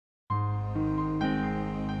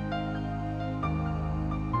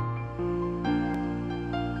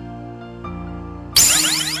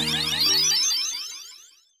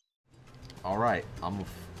right,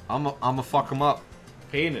 I'm fuck him up.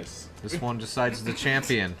 Penis. This one decides the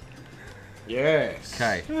champion. Yes.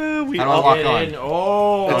 Okay. We How do I all lock Get on? in.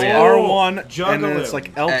 Oh. It's yeah. R1, Juggle and then it's him.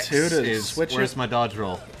 like L2 X to is, switch where's it. my dodge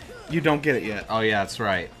roll? You don't get it yet. Oh yeah, that's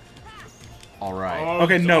right. All right. Oh,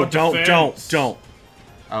 Okay, no, defense. don't.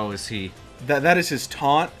 Oh, is he? That is his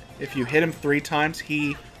taunt. If you hit him 3 times,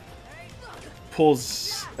 he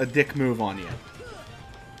pulls a dick move on you.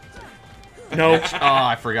 No. Oh,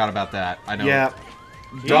 I forgot about that. I know. Yeah.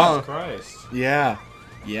 Jesus Christ. Yeah.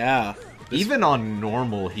 Yeah. Even on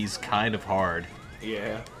normal, he's kind of hard.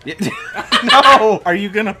 Yeah. No! Are you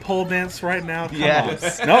gonna pole dance right now? Come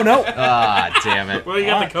Yes. on. No, no. Ah, damn it. Well, you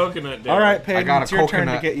got Alright. the coconut. Dude. All right, Peyton, got a it's your turn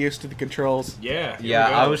to coconut. get used to the controls. Yeah. here Yeah,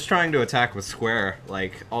 we go. I was trying to attack with square,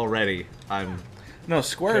 like, already. No,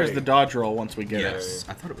 square is Okay. the dodge roll once we get Yes.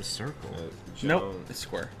 I thought it was circle. it. Jump. Nope, it's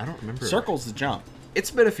square. I don't remember. Circle's the jump.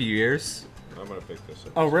 It's been a few years. I'm gonna pick this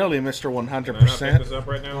up. Oh, really, Mr. Can I not pick 100%? this up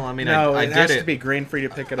right now? Well, I mean, No, I it did has it. to be green for you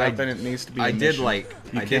to pick it up, and it needs to be. I a did mission. like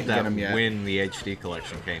You I can't did get that 'em yet. when the HD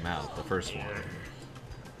collection came out, the first one.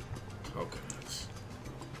 Coconuts.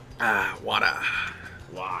 Ah, water.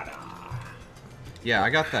 Water. Yeah,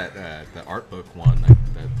 I got that the art book one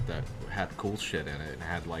that had cool shit in it and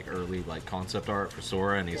had like early like concept art for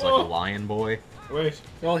Sora, and he's like Whoa. a lion boy. Wait.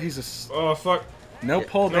 Well, he's a Oh fuck. no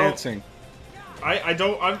pole no. dancing. I have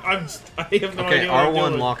no Okay, idea what I'm R1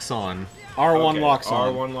 doing. locks on. R1 Okay, locks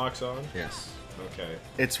on. R1 locks on. Yes. Okay.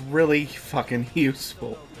 It's really fucking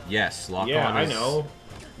useful. Yes, lock Yeah, on. I is know.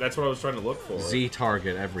 That's what I was trying to look for. Z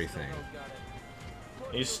target everything.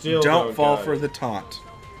 You still Don't fall got for it. the taunt.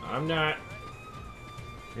 I'm not.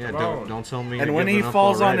 Yeah, Come on. don't tell me. And you're when he giving up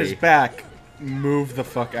falls on already. his back, move the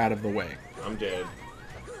fuck out of the way. I'm dead.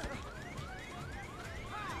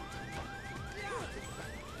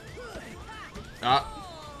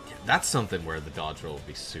 That's something where the dodge roll would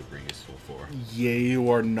be super useful for. Yeah, you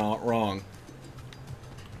are not wrong.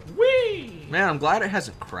 Whee! Man, I'm glad it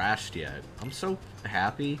hasn't crashed yet. I'm so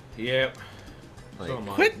happy. Yep. Like, So am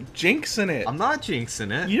I. Quit jinxing it. I'm not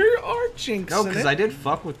jinxing it. You are jinxing No, because it. I did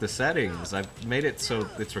fuck with the settings. I've made it so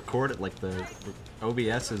it's recorded, like the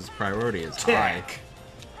OBS's priority is high. Tick.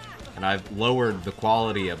 And I've lowered the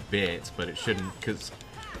quality a bit, but it shouldn't, because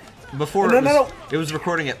before No. it was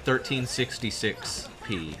recording at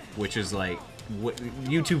 1366p, which is like,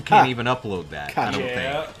 YouTube can't even upload that, I don't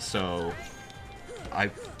Yeah. think. So, I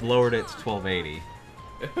lowered it to 1280.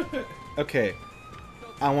 Okay.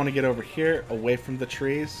 I want to get over here, away from the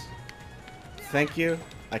trees. Thank you.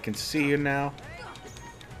 I can see you now.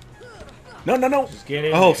 No. Just get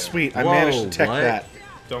in Oh, there. sweet. I Whoa, managed to tech what? that.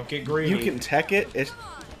 Don't get greedy. You can tech it. It's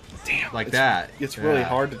damn. Like it's, that. It's really Yeah.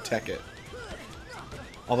 hard to tech it.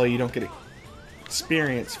 Although you don't get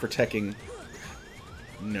experience for teching.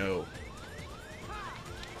 No.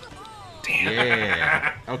 Damn.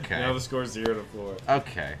 Yeah. Okay. Now the score's 0 to 4.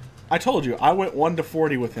 Okay. I told you I went 1 to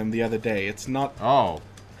 40 with him the other day. It's not. Oh.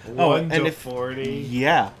 Oh, 1 and to if- 40.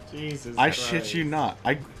 Yeah. Jesus I Christ. shit you not.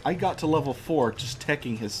 I got to level 4 just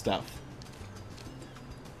teching his stuff.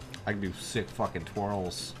 I can do sick fucking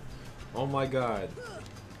twirls. Oh my god.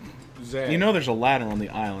 Zach. You know there's a ladder on the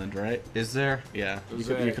island, right? Is there? Yeah. You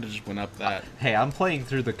Zach. could have just went up that. Hey, I'm playing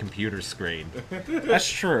through the computer screen. That's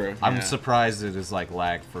true. I'm yeah. surprised it is like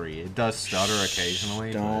lag free. It does stutter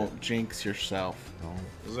occasionally. Don't jinx yourself. But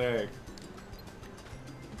don't. Zach.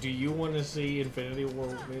 Do you want to see Infinity War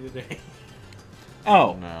with me today?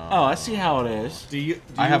 Oh. No. Oh, I see how it is. Do you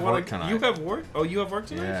I have wanna, work tonight. You have work? Oh, you have work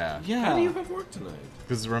tonight? Yeah. Yeah. How do you have work tonight?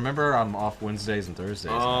 Because remember, I'm off Wednesdays and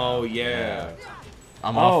Thursdays. Oh, now. yeah.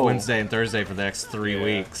 I'm Oh. off Wednesday and Thursday for the next 3 Yeah.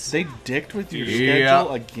 weeks. They dicked with your Yeah.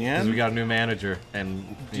 schedule Because again? we got a new manager,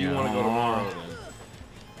 and Do you want to go tomorrow then?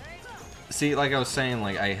 see, like I was saying,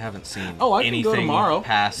 like I haven't seen Oh, I can anything go tomorrow.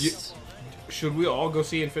 past. You- Should we all go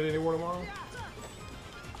see Infinity War tomorrow?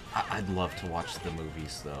 I'd love to watch the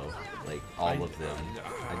movies though, like all of them.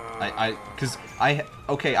 Because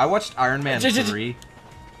okay, I watched Iron Man 3.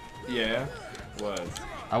 Yeah. What?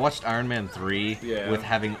 I watched Iron Man 3 Yeah. with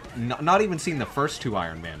having not even seen the first 2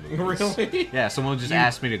 Iron Man movies. Really? Yeah, someone just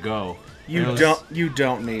asked me to go. You And it was- you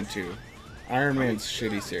don't need to. Iron Man's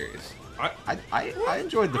shitty series. I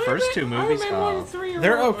enjoyed the first 2 movies. Iron Man 1 and 3 are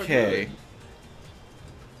They're all okay. good.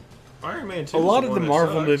 Iron Man 2 A is lot the of one the that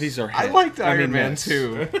Marvel sucks. movies are I hit. liked Iron mean, Man yes.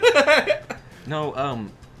 2. No,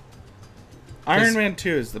 Iron 'cause Man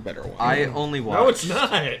 2 is the better one. I only watched. No,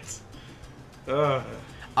 it's not.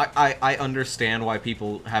 I understand why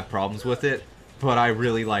people have problems with it, but I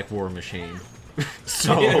really like War Machine.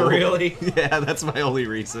 So Yeah, really? Yeah, that's my only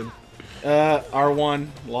reason. R1,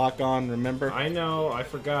 lock on, remember? I know. I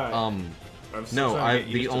forgot. I'm still No, trying to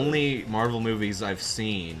get the used to only Marvel movies I've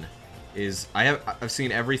seen is I've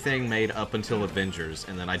seen everything made up until Avengers,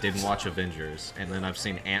 and then I didn't watch Avengers, and then I've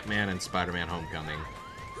seen Ant-Man and Spider-Man: Homecoming,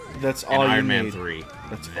 That's and all you Iron need. Man 3.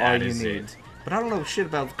 That's all That you is need. it. But I don't know shit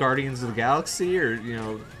about Guardians of the Galaxy or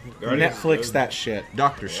Guardians Netflix is- that shit.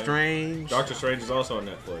 Doctor Strange. Doctor Strange is also on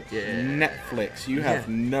Netflix. Yeah. Netflix. You have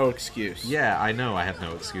no excuse. Yeah, I know. I have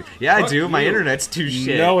no excuse. Yeah, I Fuck do. My you. internet's too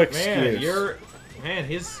shit. No excuse.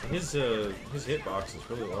 His hitbox is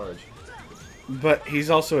really large. But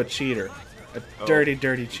he's also a cheater. A dirty,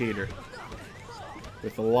 dirty cheater.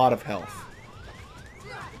 With a lot of health.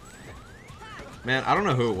 Man, I don't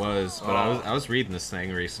know who it was, but I was reading this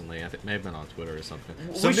thing recently. I think it may have been on Twitter or something.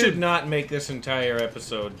 We should not make this entire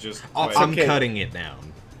episode just. I'm Okay. cutting it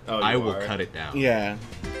down. Oh, you I will are? cut it down. Yeah.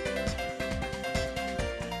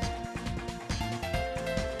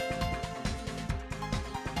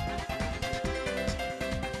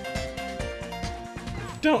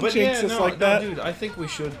 Don't But jinx yeah, us no, like that. dude. I think we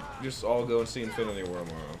should just all go and see Infinity War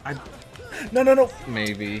tomorrow. No, no, no.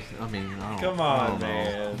 Maybe. I mean, I don't, Come I on, don't know.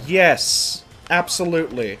 man. Yes.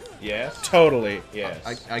 Absolutely. Yes. Totally.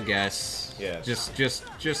 Yes. I guess. Yes.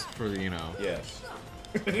 Just for Yes.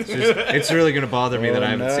 it's really gonna bother me that I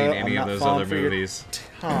haven't no, seen I'm any not of those falling other for your movies.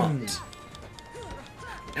 Taunt.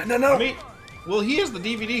 No, no, no. I mean, well, he has the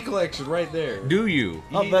DVD collection right there. Do you?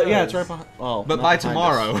 Oh, He but yeah, it's does. right behind. Oh, But not by behind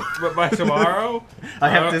tomorrow, us. But by tomorrow, I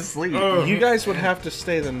have to sleep. You guys would have to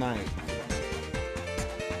stay the night.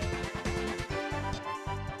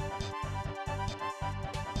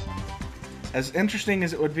 As interesting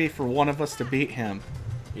as it would be for one of us to beat him,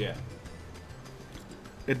 Yeah.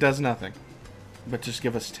 it does nothing. But just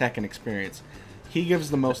give us tech and experience. He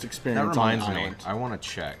gives the most That experience reminds on the me. island. I want to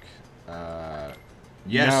check.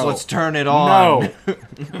 Yes, No. let's turn it on.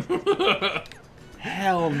 No.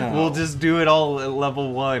 Hell no. We'll just do it all at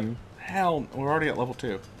level 1. Hell, we're already at level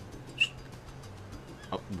 2.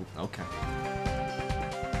 Oh, okay.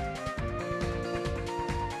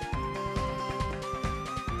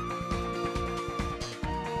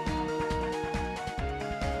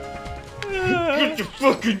 Get your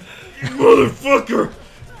fucking motherfucker!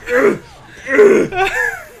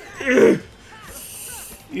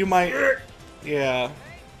 You might. Yeah.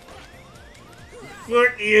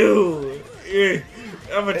 Fuck you!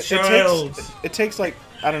 I'm a child. It takes like,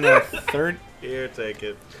 I don't know, third. Here, take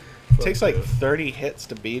it. It takes like 30 hits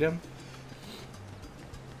to beat him.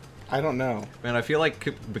 I don't know. Man, I feel like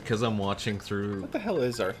because I'm watching through What the hell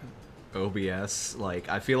is our... OBS, like,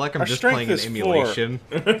 I feel like I'm Our just strength playing an is 4. emulation.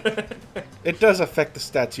 It does affect the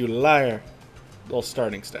stats, you liar. Well,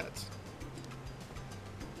 starting stats.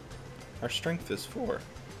 Our strength is 4.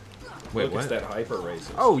 Wait, Look, what? it's that hyper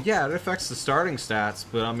races. Oh, yeah, it affects the starting stats,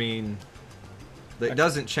 but I mean, it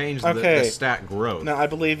doesn't change the Okay. stat growth. Now, I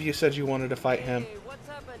believe you said you wanted to fight him. Hey, what's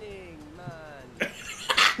happening,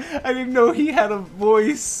 man? I didn't know he had a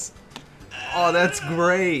voice. Oh, that's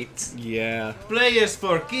great. Yeah. Players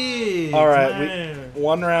for kids. Alright, man.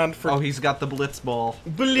 one round for... Oh, he's got the blitz ball.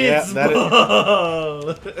 Blitzball.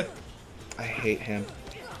 I hate him.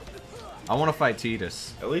 I want to fight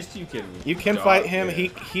Titus. At least you can. You can dodge, fight him. yeah.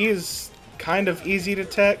 He is kind of easy to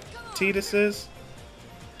tech. Titus is.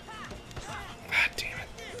 Ah, damn it.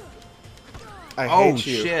 I Oh, hate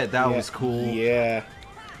you. shit, that Yeah. was cool. Yeah.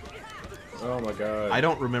 Oh my god. I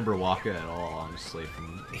don't remember Waka at all, honestly.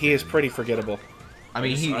 He is pretty forgettable. I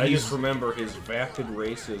mean, I he's just remember his vapid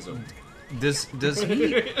racism. does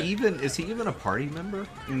he even is he even a party member?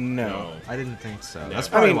 No. I didn't think so. No. That's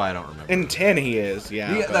probably I mean, why I don't remember. In 10 he is,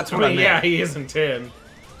 yeah. Yeah, but, that's I what I mean, meant. yeah, he is in 10.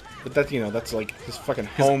 but that, you know, that's like his fucking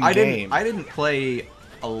 'Cause home I game. I didn't play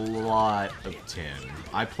a lot of 10.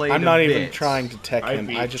 I played. I'm not a even bit. trying to tech I him.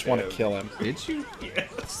 beat I just want to 10. kill him. Did you?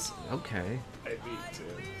 Yes. Okay. I beat 10.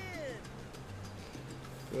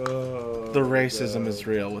 Oh, The racism God. is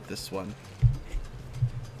real with this one.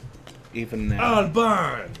 Even now. I'll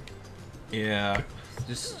burn. Yeah.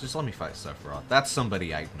 Just let me fight Sephiroth. That's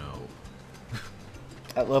somebody I know.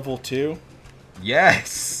 At level 2.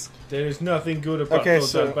 Yes. There is nothing good about Okay,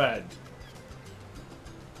 those so- that bad.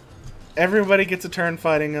 Everybody gets a turn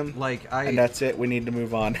fighting him. Like And that's it. We need to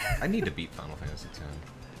move on. I need to beat Final Fantasy X.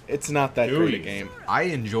 It's not that Do great a you? game. I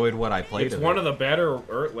enjoyed what I played. It's of one it. of the better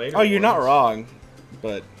later. Oh, you're not ones. wrong.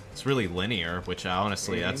 But It's really linear, which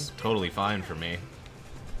honestly, that's totally fine for me.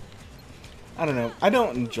 I don't know. I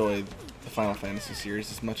don't enjoy the Final Fantasy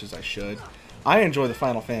series as much as I should. I enjoy the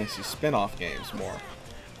Final Fantasy spin-off games more.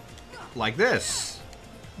 Like this.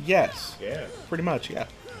 Yes. Yeah. Pretty much, yeah.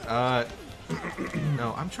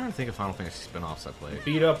 No, I'm trying to think of Final Fantasy spin-offs I played.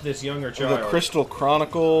 Beat up this younger child. The Crystal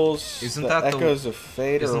Chronicles, Isn't the that the- Echoes of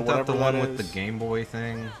Fate, or Isn't that whatever the one that with is. the Game Boy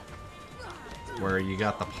thing? Where you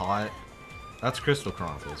got the pot? That's Crystal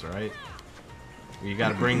Chronicles, right? You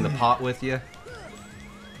gotta bring the pot with you.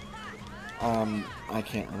 I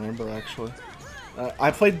can't remember actually.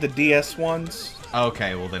 I played the DS ones.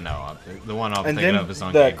 Okay, well then no. The one I'm And thinking then of is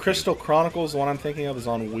on the GameCube. Crystal Chronicles, the one I'm thinking of is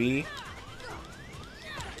on Wii.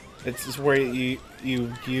 It's where you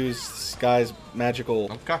use Sky's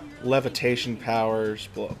magical levitation powers.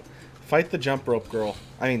 Fight the jump rope girl.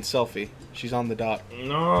 I mean, Selfie. She's on the dot.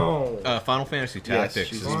 No. Final Fantasy Tactics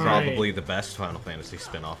she's is fine. probably the best Final Fantasy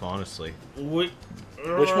spin-off, honestly. Which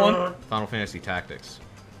one? Final Fantasy Tactics.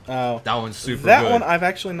 Oh. That one's super That good. one I've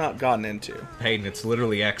actually not gotten into. Hayden, it's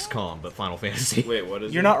literally XCOM, but Final Fantasy. Wait, what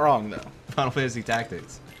is You're it? not wrong, though. Final Fantasy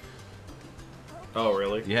Tactics. Oh,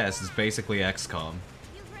 really? Yes, it's basically XCOM.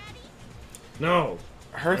 No.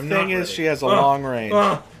 Her I'm thing not is ready. she has a long range.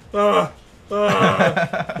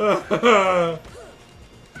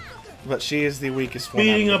 But she is the weakest one.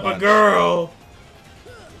 Beating out up of the a bunch. girl.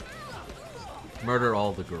 Murder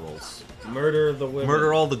all the girls. Murder the women.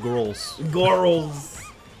 Murder all the girls. girls.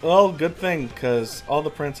 Well, good thing, because all the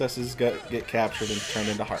princesses get captured and turned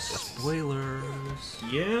into heartless. Spoilers.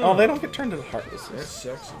 Yeah. Oh, they don't get turned into heartless. That's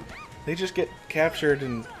sexy. They just get captured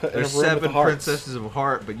and put There's in a room with the 7 hearts. princesses of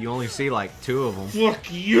heart, but you only see like 2 of them.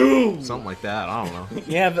 Fuck you. Something like that. I don't know.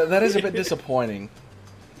 Yeah, that is a bit disappointing.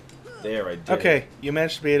 There, I did. Okay, you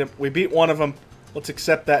managed to beat him. We beat one of them. Let's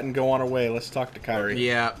accept that and go on our way. Let's talk to Kyrie.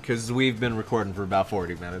 Yeah, because we've been recording for about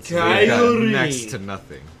 40 minutes. We've Kyrie. got next to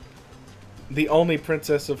nothing. The only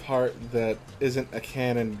princess of heart that isn't a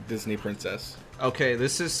canon Disney princess. Okay,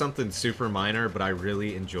 this is something super minor, but I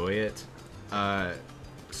really enjoy it.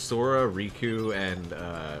 Sora, Riku, and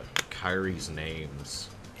Kyrie's names.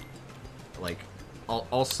 Like,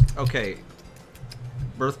 okay.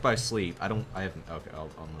 Birth by Sleep. I haven't. Okay, I'm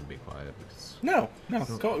gonna be quiet because. No,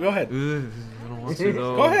 go ahead. I don't want to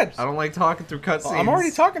though. Go ahead. I don't like talking through cutscenes. I'm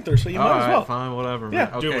already talking through, so you might as well. Fine, whatever. Yeah,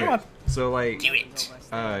 man. do Okay. it. Come on. So like, Do it.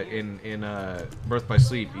 in Birth by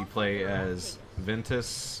Sleep, you play as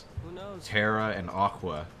Ventus, Who knows? Terra, and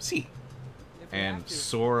Aqua, See. If we and have to,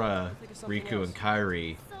 Sora, think of something Riku, else. and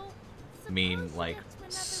Kyrie mean like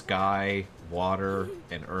sky, water,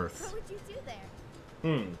 and earth. What would you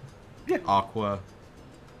do there? Aqua,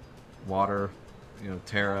 water,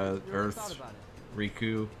 Terra, Never thought earth, about it.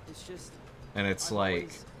 Riku, It's just and it's like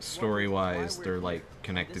story-wise, they're like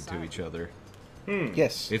connected to each other.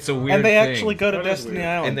 Yes. It's a weird And they thing. actually go to That is Destiny weird.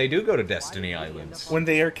 Island And they do go to Destiny Islands. when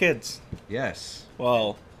they are kids. Yes.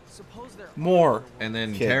 Well, suppose there more. And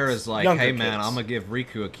then Kids. Terra's like, Younger hey man, kids. I'm gonna give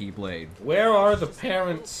Riku a Keyblade. Where are the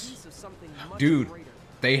parents? piece of something much Dude, greater.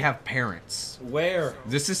 they have parents. Where?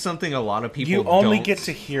 This is something a lot of people You only don't... get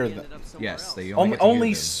to hear Ended them. up somewhere Yes, else. they Only, only get to hear only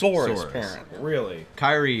them. Sora's parent. Really?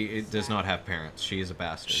 Kyrie does not have parents. She is a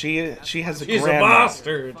bastard. She has a She's a grandma.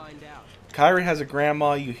 bastard. Find out. Kyrie has a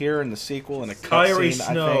grandma. You hear her in the sequel in a Kyrie cutscene,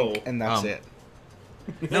 I Snow. think, and that's it.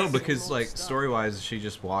 No, because like story-wise, she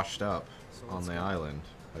just washed up on the island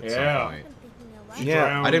at Yeah. some point. Yeah.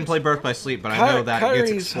 Drowned. I didn't play Birth by Sleep, but I know that gets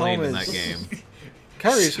Kyrie's explained home in that is- game.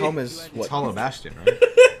 Kyrie's home is It's what? Hollow Bastion, right?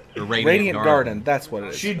 Or Radiant Garden. That's what it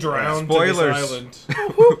is. She drowned Spoilers. to this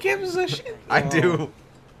island. Who gives a shit? I Oh. do.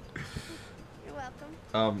 You're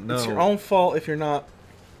welcome. No. It's your own fault if you're not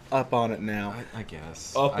up on it now. I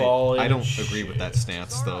guess. Up I, all I in don't agree with that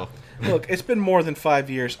stance, though. Look, it's been more than 5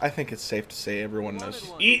 years. I think it's safe to say everyone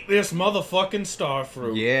knows. Eat this motherfucking star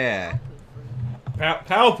fruit. Yeah.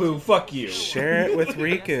 Palpoo, fuck you. Share it with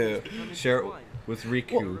Riku. Share it with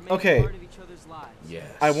Riku. Remain Okay. part of each other's lives. Yes.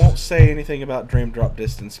 I won't say anything about Dream Drop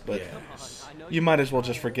Distance, but Yes. I know you might as well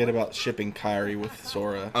just forget about shipping Kyrie with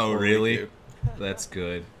Sora. Oh, or really? Riku. That's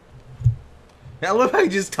good. I love how he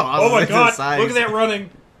just tosses Oh my it to the god, side. look at that running.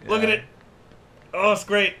 Look at Yeah. it. Oh, it's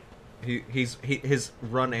great. His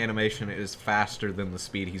run animation is faster than the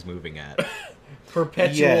speed he's moving at.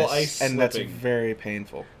 Perpetual Yes, ice and that's slipping. very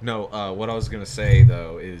painful. No, what I was gonna say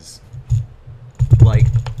though is, like,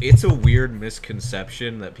 it's a weird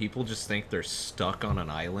misconception that people just think they're stuck on an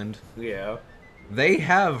island. Yeah. They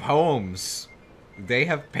have homes. They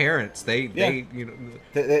have parents. They They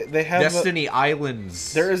have Destiny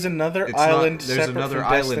Islands. there is another It's island not, there's separate another from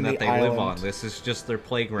island Destiny that they live on. Island. This is just their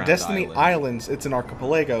playground Destiny island. Islands, it's an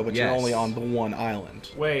archipelago, but you're Yes. only on the one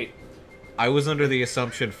island. Wait. I was under the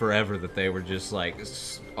assumption forever that they were just like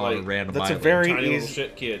on a Like, random that's a island. very Tiny little easy-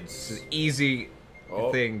 shit It's kids. an easy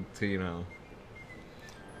Oh. thing to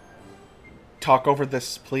Talk over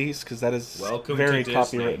this, please, because that is Welcome very to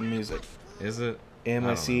Disney. copywritten music. Is it?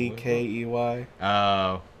 MICKEY.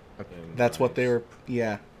 Oh. That's what they were.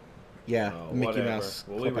 Yeah, Oh, Mickey whatever. Mouse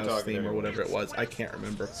Well, we were Clubhouse talking theme or anyway. whatever it was. I can't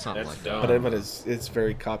remember. Something That's like dumb. that. But it's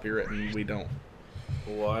very copywritten. We don't.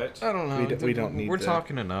 What? I don't know. We don't need We're that.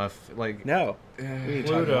 talking enough. Like No. We need to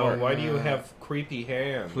talk Pluto, more. why do you have creepy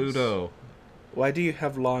hands? Pluto. Why do you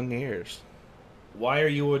have long ears? Why are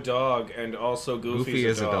you a dog and also Goofy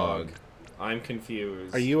is a dog. I'm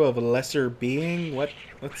confused. Are you a lesser being?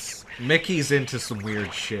 What's... Mickey's into some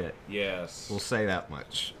weird shit. Yes. We'll say that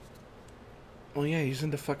much. Well, yeah, he's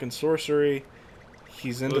into fucking sorcery.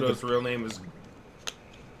 He's into Pluto's real name is...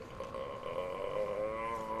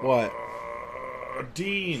 What?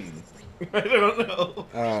 Dean. I don't know.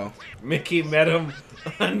 Oh. Mickey met him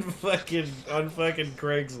on fucking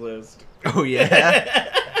Craigslist. Oh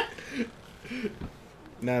yeah.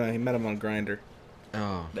 No, he met him on Grindr.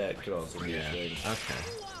 Oh. That could also be a thing.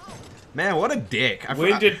 Okay. Man, what a dick! I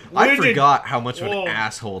When forgot how much of Whoa. an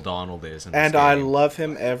asshole Donald is. In this And I game. love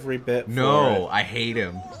him every bit. No, For I hate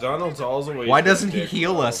him. Donald's always. Why been a doesn't he dick,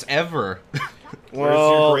 heal bro. us ever? it. Where's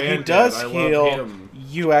Well, your he granddad? does I love heal. him.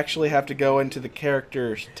 You actually have to go into the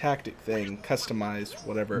character's tactic thing, customize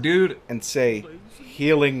whatever, Dude, and say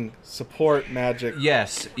healing support magic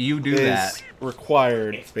yes, you do is that.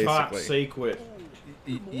 required, It's top basically. secret.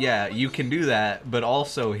 Yeah, you can do that, but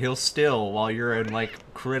also he'll still, while you're in like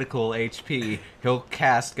critical HP, he'll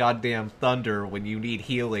cast goddamn thunder when you need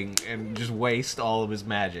healing and just waste all of his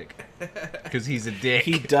magic. Because he's a dick.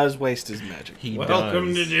 He does waste his magic. He Welcome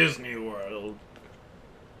does. to Disney World.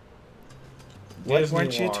 What Disney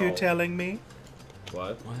weren't you two World. telling me?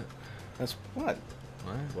 What? What? That's what?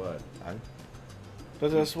 What? What?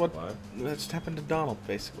 But that's what What? that's happened to Donald,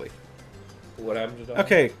 basically. What happened to Donald?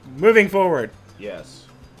 Okay, moving forward. Yes.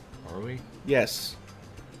 Are we? Yes.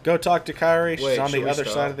 Go talk to Kyrie. She's Wait, on should the we other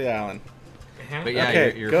stop? side of the island. But yeah,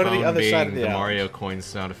 Okay, your go to the phone other being side of the island. Mario coin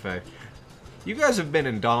sound effect. You guys have been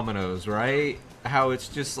in Domino's, right? How it's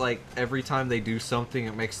just like every time they do something,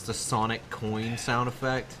 it makes the Sonic coin sound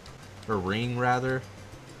effect, or ring rather.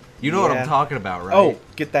 You know what Yeah. I'm talking about, right? Oh,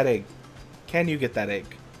 get that egg. Can you get that egg?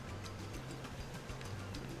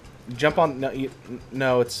 Jump on.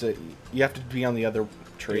 No, it's you have to be on the other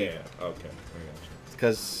tree. Yeah. Okay. I got you.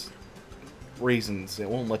 Because reasons it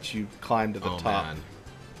won't let you climb to the top. Man.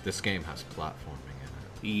 This game has platforming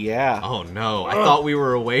in it. Yeah. Oh no, I thought we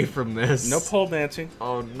were away from this. No pole dancing.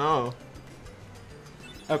 Oh no.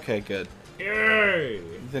 Okay, good. Yay!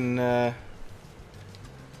 Then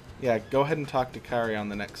yeah, go ahead and talk to Kyrie on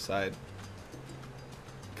the next side.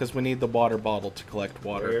 Because we need the water bottle to collect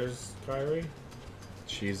water. Where's Kyrie?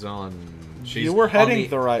 She's on. She's You were on heading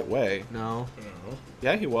the right way. No. No.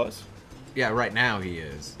 Yeah, he was. Yeah, right now he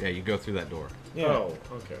is. Yeah, you go through that door. Yeah. Oh,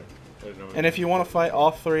 okay. I didn't know And if you want to fight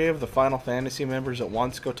all three of the Final Fantasy members at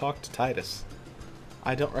once, go talk to Titus.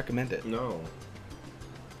 I don't recommend it. No.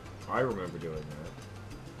 I remember doing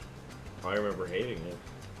that. I remember hating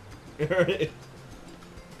it.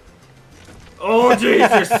 Oh,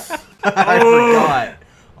 Jesus! I forgot.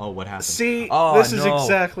 Oh, what happened? See, oh, this is no.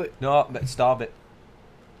 exactly No, but stop it.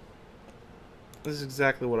 this is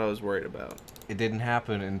exactly what I was worried about. It didn't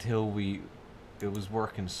happen until it was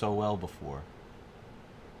working so well before.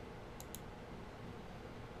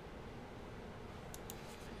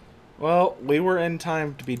 Well, we were in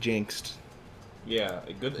time to be jinxed. Yeah,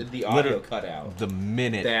 good. The audio Literally, cut out. The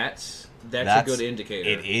minute. That's a good indicator.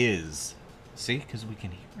 It is. See, because we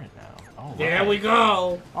can hear it now. All There right. we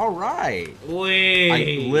go. All right. Wait.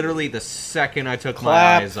 I literally, the second I took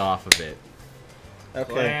Clap. my eyes off of it.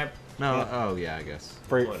 Okay. Clap. No. Yeah. Oh yeah, I guess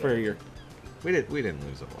For Whatever. your, we didn't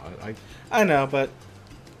lose a lot. I know, but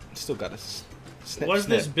still got to snip. Was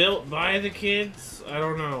snip. this built by the kids? I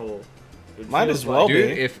don't know. It Might feels as well like-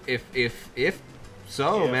 Dude, be. if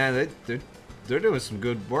so, Yeah. man, they're doing some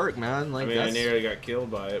good work, man. Like I mean, I that's nearly got killed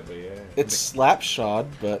by it, but yeah. It's slapshod,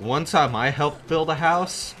 but one time I helped build a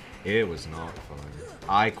house. It was not fun.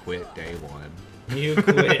 I quit day one. You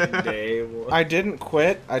quit day one. I didn't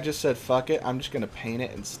quit. I just said fuck it. I'm just gonna paint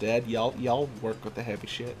it instead. Y'all work with the heavy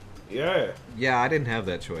shit. Yeah. Yeah, I didn't have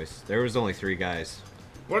that choice. There was only 3 guys.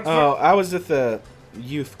 What's Oh, I was with the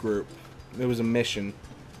youth group. It was a mission.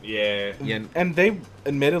 Yeah. Yeah, And they,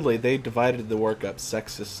 admittedly, they divided the work up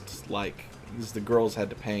sexist like, because the girls had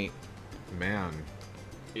to paint. man.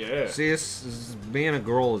 Yeah. See, being a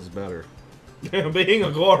girl is better. Being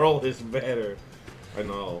a girl is better. I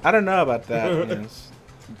know. I don't know about that. yes.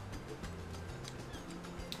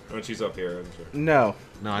 Oh, she's up here, isn't she? No.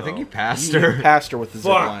 No, I think No. you passed You her. passed her with the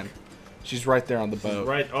zip Fuck. line. She's right there on the She's boat.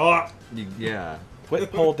 right. Oh Yeah.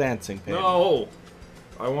 Quit pole dancing, Peyton. no!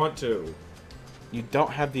 I want to. You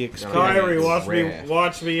don't have the experience. Kyrie, it's watch me. rare.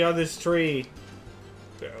 Watch me on this tree.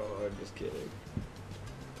 No, I'm just kidding.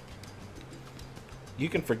 You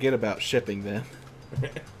can forget about shipping then.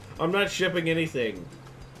 I'm not shipping anything.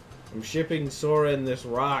 I'm shipping Sora and this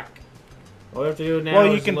rock. All we have to do now Well,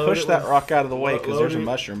 you is can load push it that with- rock out of the way because there's a load it-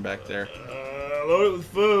 mushroom back there. Load it with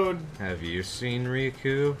food. Have you seen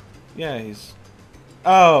Riku? Yeah, he's...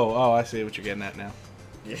 Oh, I see what you're getting at now.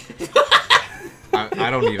 I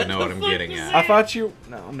don't even know what I'm getting I at. thought you...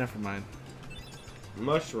 No, never mind.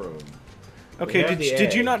 Mushroom. Okay, have the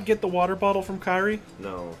did you egg. not get the water bottle from Kyrie?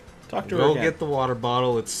 No. Talk to her Go again. get the water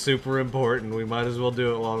bottle. It's super important. We might as well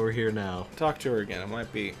do it while we're here now. Talk to her again. It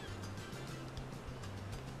might be...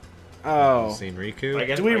 Have Oh. you seen Riku? I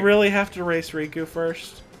guess Do we really have to race Riku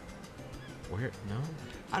first? Where? No.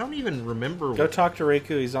 I don't even remember. Go talk to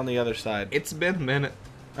Riku. He's on the other side. It's been a minute.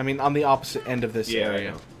 I mean, on the opposite end of this Yeah, I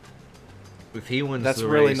area. know. If he wins That's the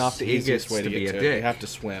really race, not the he easiest gets way to be get a to it. dick. You have to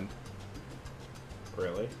swim.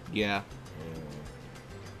 Really? Yeah.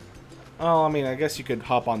 Oh, I mean, I guess you could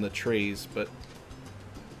hop on the trees, but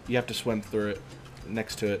you have to swim through it,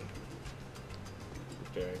 next to it.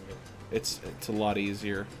 Dang it. It's a lot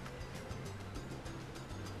easier.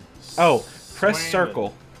 Oh, press Slam it.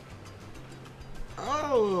 circle.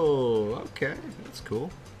 Oh, okay. That's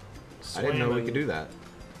cool. I didn't know we could do that.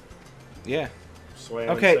 Yeah. Swam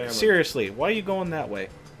and Okay, salmon. seriously, why are you going that way?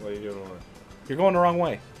 What are you doing? You're going the wrong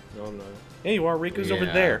way. No, I'm not. Yeah, you are. Riku's over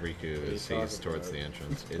Yeah, there. Riku is talking he's towards about? the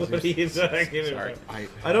entrance. Is What are he? you talking Sorry. about?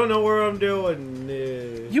 I don't know where I'm doing.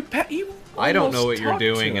 You you. I don't know almost what you're talked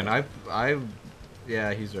to doing, him. and I've,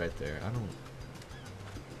 yeah, he's right there. I don't.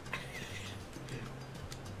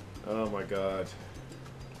 Oh my god.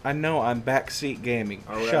 I know. I'm backseat gaming.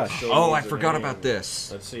 Our rap Shush. still Oh, I needs a forgot name. about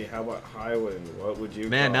this. Let's see. How about Highwind? What would you?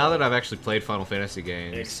 Man, call now it? that I've actually played Final Fantasy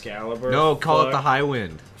games, Excalibur. no, call it the Fuck. High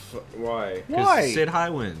Wind. Why? Why? Sid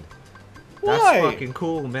Highwind. That's Why? fucking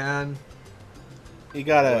cool, man. You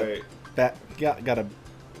gotta Wait. gotta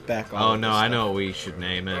back off. Oh no, I know what we should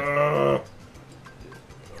name it.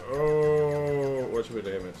 Oh, what should we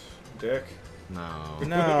name it? Dick. No.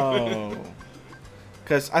 No.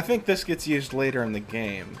 Because I think this gets used later in the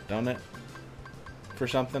game, don't it? For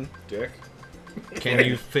something? Dick. Can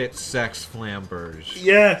you fit sex flamberge?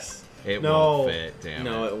 Yes. It No. won't fit. Damn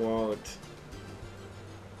No, it. it won't.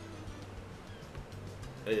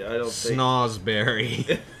 I don't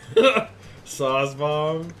Snosberry. think. Sauce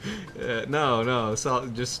bomb. No,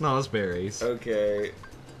 just snosberries. Okay.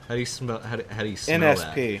 How do you smell? How do you smell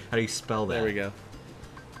NSP. that? How do you spell that? There we go.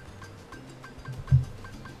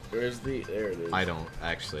 Where's the? There it is. I don't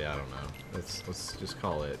actually. I don't know. Let's just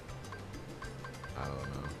call it. I don't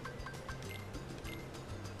know.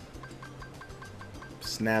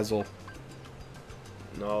 Snazzle.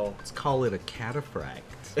 No. Let's call it a cataphract.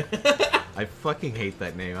 I fucking hate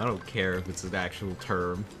that name. I don't care if it's an actual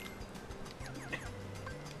term.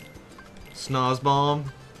 Snozbomb?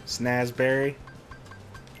 Snazberry.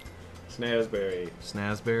 Snazberry.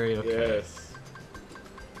 Snazberry? Okay. Yes.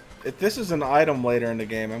 If this is an item later in the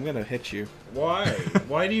game, I'm gonna hit you. Why?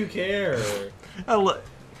 Why do you care?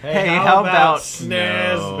 Hey, how about no.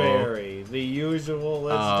 Snazberry? The usual.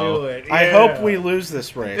 Let's Oh. do it. I Yeah. hope we lose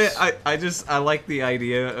this race. I like the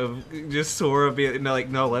idea of just Sora being like,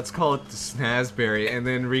 no, let's call it the Snazberry, and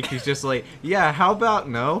then Riku's just like, yeah, how about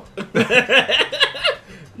no?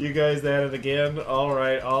 You guys at it again?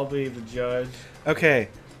 Alright, I'll be the judge. Okay.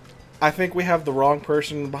 I think we have the wrong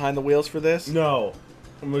person behind the wheels for this. No.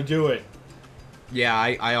 I'm gonna do it. Yeah,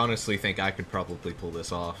 I honestly think I could probably pull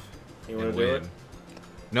this off. You wanna and do win. it?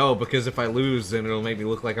 No, because if I lose, then it'll make me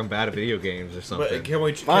look like I'm bad at video games or something. But can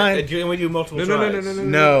we? Fine. Can we do multiple no, tries? no, no, no, no,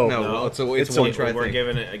 No. no, No. well, it's a It's one a- try We're thing.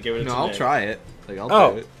 giving it. Giving it. No, to I'll Nick. try it. Like I'll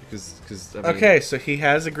Oh. do it because I mean, Okay, so he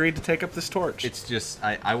has agreed to take up this torch. It's just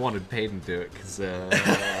I wanted Peyton to do it because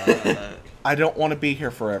I don't want to be here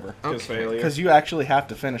forever. Because failure. Because you actually have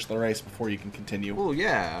to finish the race before you can continue. well,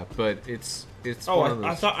 yeah, but it's Oh, one of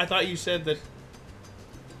those. I thought you said that.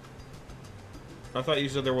 I thought you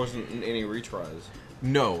said there wasn't any retries.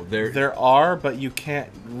 No, There are, but you can't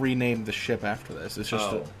rename the ship after this. It's just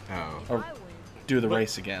Oh. Oh. or do the But-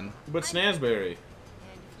 race again. But Snazberry. And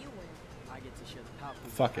if you win, I get to share the top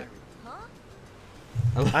food Fuck with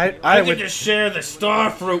it. Kyrie. I I would. get to share the star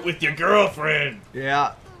fruit with your girlfriend.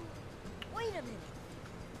 Yeah. Wait a minute.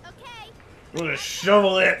 Okay. I'm gonna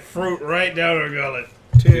shovel that fruit right down her gullet.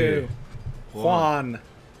 Two. One. Juan,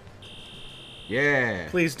 Yeah.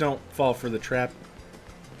 please don't fall for the trap.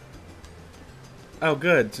 Oh,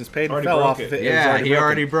 good. Since Peyton Already fell broke off it. of it, Yeah, it he was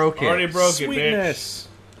already broke it. Already broke it, bitch. Sweetness.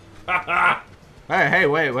 Hey,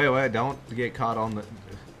 wait! Don't get caught on the.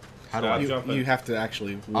 How do Stop. I? jumping. You have to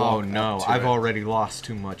actually walk Oh no! up to I've it. already lost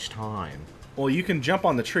too much time. Well, you can jump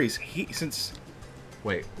on the trees. Since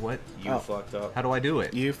Wait, what? You Oh. fucked up. How do I do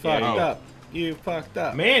it? you fucked you- up. You fucked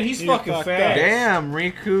up. Man, he's You fucking fucked fast. up. Damn,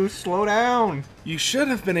 Riku, slow down. You should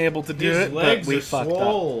have been able to do His it, but legs we are fucked up.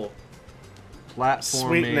 swole. Platforming.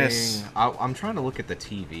 Sweetness. I'm trying to look at the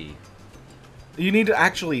TV. You need to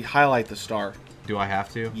actually highlight the star. Do I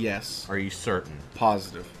have to? Yes. Are you certain?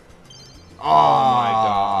 Positive. Oh my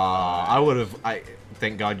god. I would have.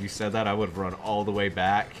 Thank God you said that. I would have run all the way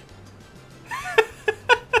back.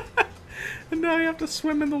 And now you have to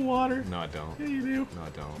swim in the water. No, I don't. Yeah, you do. No, I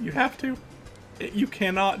don't. You have to. You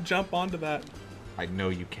cannot jump onto that. I know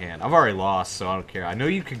you can. I've already lost, so I don't care. I know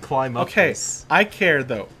you can climb up Okay, this. I care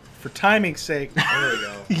though. For timing's sake. There we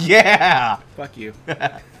go. Yeah! Fuck you.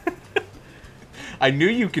 I knew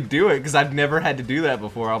you could do it because I've never had to do that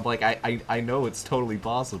before. I'm like, I know it's totally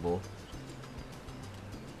possible.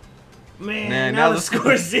 Man, Man, now now the the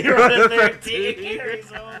score's 0-13.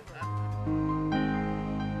 Series over.